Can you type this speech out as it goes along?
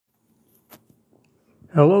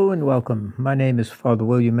Hello and welcome. My name is Father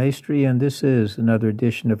William Maestri, and this is another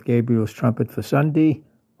edition of Gabriel's Trumpet for Sunday,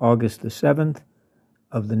 August the 7th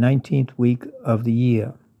of the 19th week of the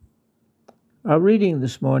year. Our reading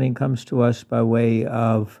this morning comes to us by way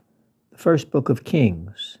of the first book of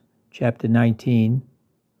Kings, chapter 19,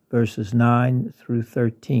 verses 9 through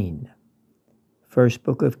 13. First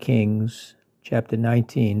book of Kings, chapter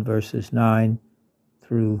 19, verses 9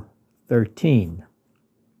 through 13.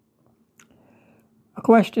 A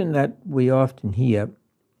question that we often hear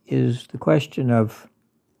is the question of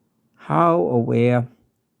how or where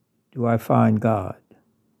do I find God?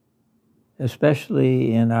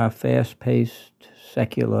 Especially in our fast-paced,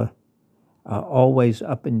 secular, always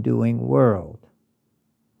up and doing world.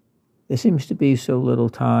 There seems to be so little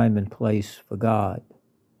time and place for God.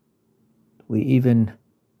 We even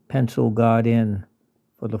pencil God in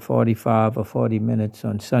for the 45 or 40 minutes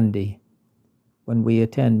on Sunday when we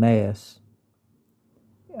attend Mass.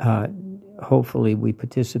 Hopefully we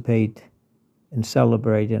participate and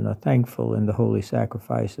celebrate and are thankful in the holy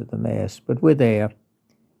sacrifice of the Mass, but we're there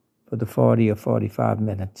for the 40 or 45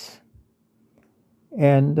 minutes.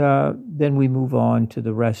 And then we move on to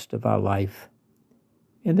the rest of our life.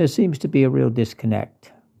 And there seems to be a real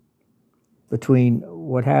disconnect between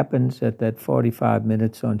what happens at that 45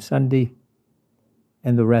 minutes on Sunday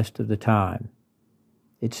and the rest of the time.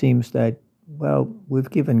 It seems that, we've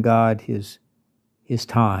given God his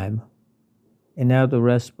time, and now the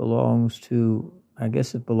rest belongs to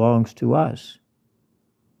us,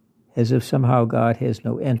 as if somehow God has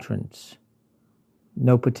no entrance,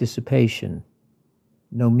 no participation,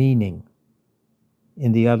 no meaning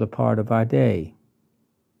in the other part of our day.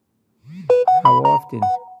 How often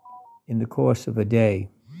in the course of a day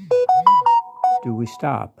do we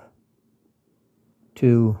stop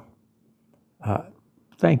to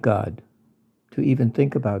thank God, to even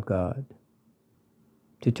think about God,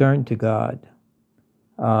 to turn to God,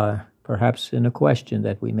 perhaps in a question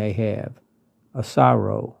that we may have, a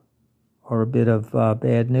sorrow, or a bit of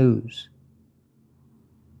bad news?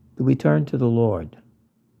 Do we turn to the Lord?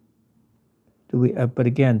 Do we? But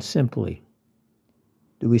again, simply,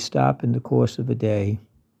 do we stop in the course of a day,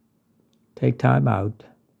 take time out,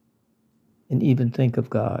 and even think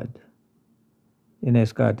of God, and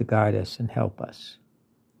ask God to guide us and help us?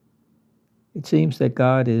 It seems that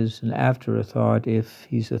God is an afterthought, if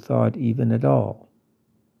he's a thought even at all.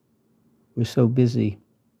 We're so busy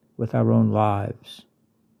with our own lives.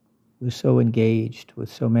 We're so engaged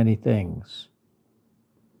with so many things.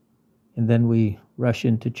 And then we rush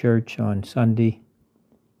into church on Sunday,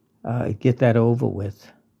 get that over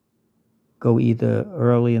with, go either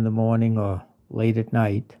early in the morning or late at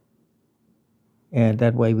night, and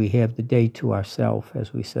that way we have the day to ourselves,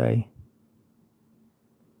 as we say.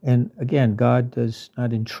 And again, God does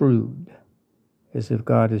not intrude, as if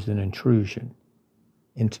God is an intrusion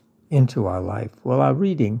into our life. Well, our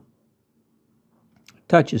reading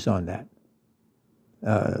touches on that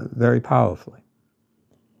very powerfully.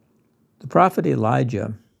 The prophet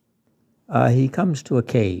Elijah, he comes to a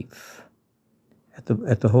cave at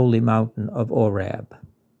the holy mountain of Oreb,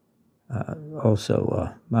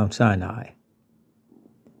 also Mount Sinai,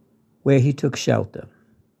 where he took shelter.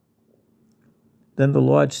 Then the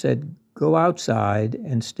Lord said, "Go outside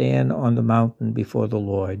and stand on the mountain before the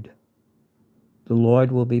Lord. The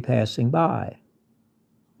Lord will be passing by."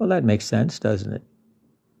 Well, that makes sense, doesn't it?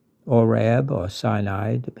 Oreb or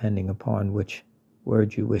Sinai, depending upon which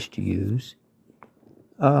word you wish to use.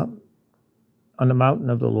 On the mountain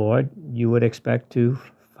of the Lord, you would expect to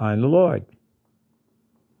find the Lord.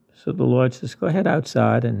 So the Lord says, "Go ahead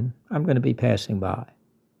outside, and I'm going to be passing by."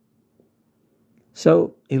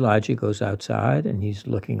 So Elijah goes outside, and he's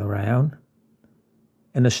looking around,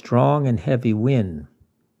 and a strong and heavy wind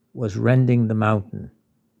was rending the mountain.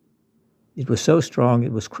 It was so strong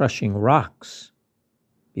it was crushing rocks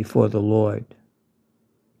before the Lord.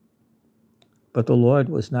 But the Lord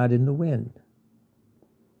was not in the wind.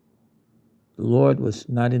 The Lord was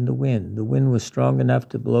not in the wind. The wind was strong enough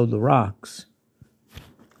to blow the rocks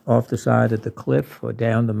off the side of the cliff or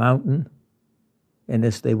down the mountain, and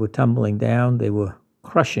as they were tumbling down, they were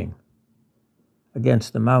crushing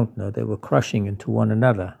against the mountain, or they were crushing into one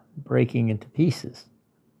another, breaking into pieces.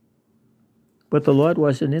 But the Lord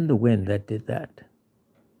wasn't in the wind that did that.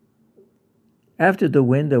 After the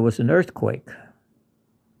wind, there was an earthquake.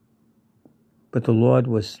 But the Lord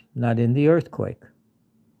was not in the earthquake.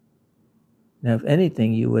 Now, if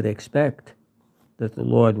anything, you would expect that the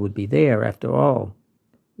Lord would be there. After all,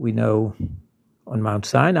 we know on Mount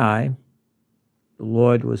Sinai, the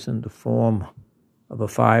Lord was in the form of a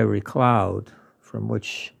fiery cloud from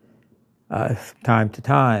which, time to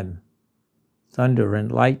time, thunder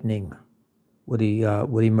and lightning would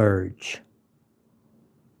emerge.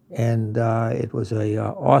 And it was a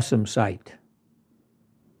awesome sight.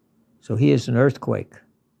 So here's an earthquake,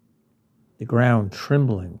 the ground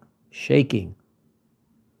trembling, shaking,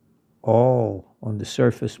 all on the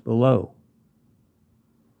surface below.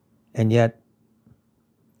 And yet,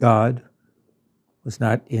 God was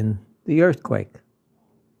not in the earthquake.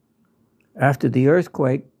 After the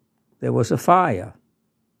earthquake, there was a fire.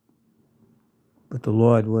 But the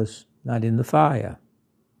Lord was not in the fire.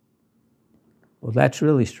 Well, that's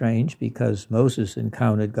really strange, because Moses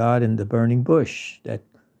encountered God in the burning bush, the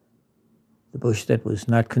bush that was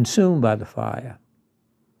not consumed by the fire.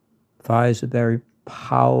 Fire is a very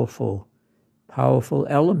powerful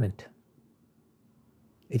element.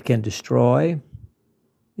 It can destroy.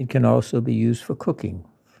 It can also be used for cooking,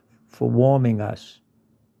 for warming us,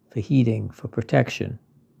 for heating, for protection.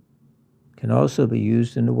 It can also be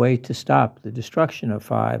used in a way to stop the destruction of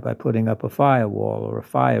fire by putting up a firewall or a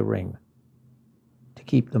fire ring to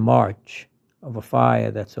keep the march of a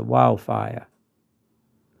fire that's a wildfire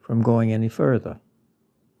from going any further.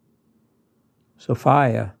 So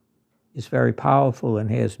fire is very powerful and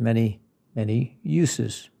has many, many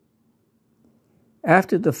uses.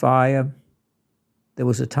 After the fire, there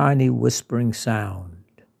was a tiny whispering sound.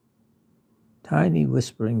 Tiny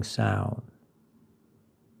whispering sound.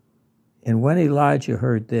 And when Elijah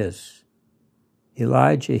heard this,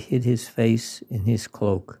 Elijah hid his face in his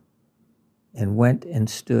cloak and went and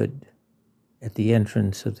stood at the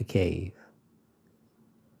entrance of the cave.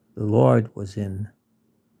 The Lord was in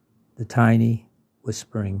the tiny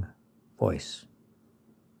whispering voice,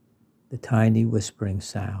 the tiny whispering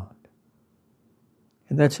sound.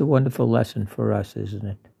 And that's a wonderful lesson for us, isn't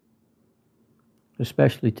it?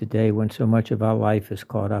 Especially today, when so much of our life is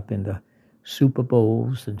caught up in the Super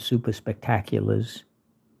Bowls and super spectaculars,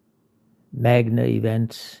 magna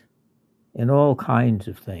events, and all kinds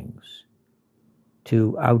of things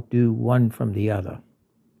to outdo one from the other.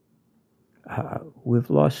 We've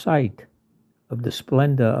lost sight of the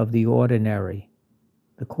splendor of the ordinary,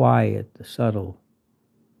 the quiet, the subtle,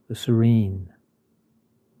 the serene,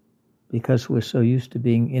 because we're so used to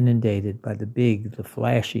being inundated by the big, the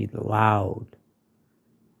flashy, the loud,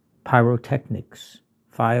 pyrotechnics,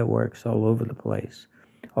 fireworks all over the place,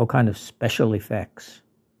 all kind of special effects,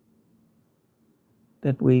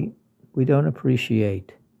 that we don't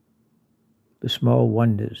appreciate the small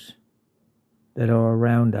wonders that are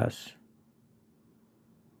around us,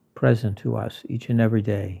 present to us each and every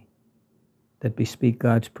day, that bespeak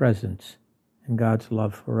God's presence and God's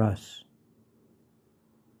love for us.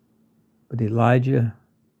 But Elijah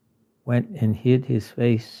went and hid his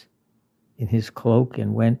face in his cloak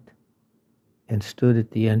and went and stood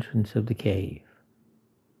at the entrance of the cave.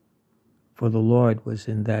 For the Lord was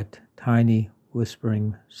in that tiny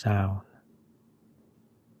whispering sound.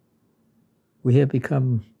 We have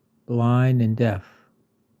become blind and deaf,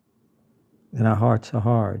 and our hearts are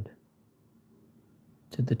hard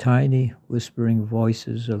to the tiny whispering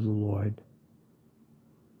voices of the Lord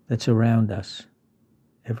that surround us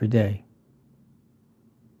every day.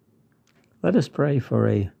 Let us pray for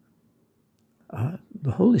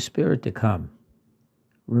the Holy Spirit to come,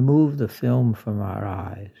 remove the film from our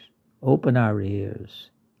eyes, open our ears,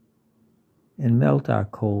 and melt our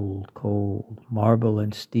cold, marble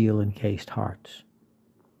and steel encased hearts,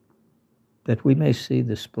 that we may see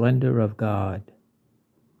the splendor of God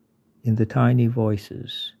in the tiny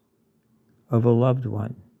voices of a loved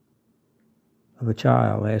one, of a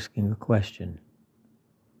child asking a question,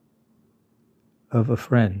 of a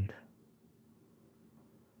friend,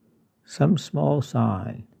 some small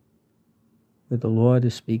sign that the Lord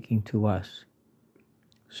is speaking to us.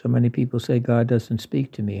 So many people say, God doesn't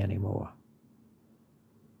speak to me anymore.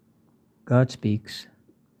 God speaks.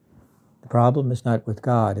 The problem is not with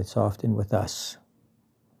God, it's often with us.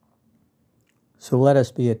 So let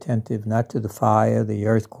us be attentive not to the fire, the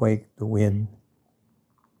earthquake, the wind.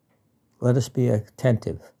 Let us be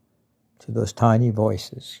attentive to those tiny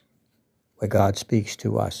voices where God speaks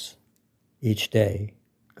to us each day.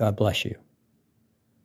 God bless you.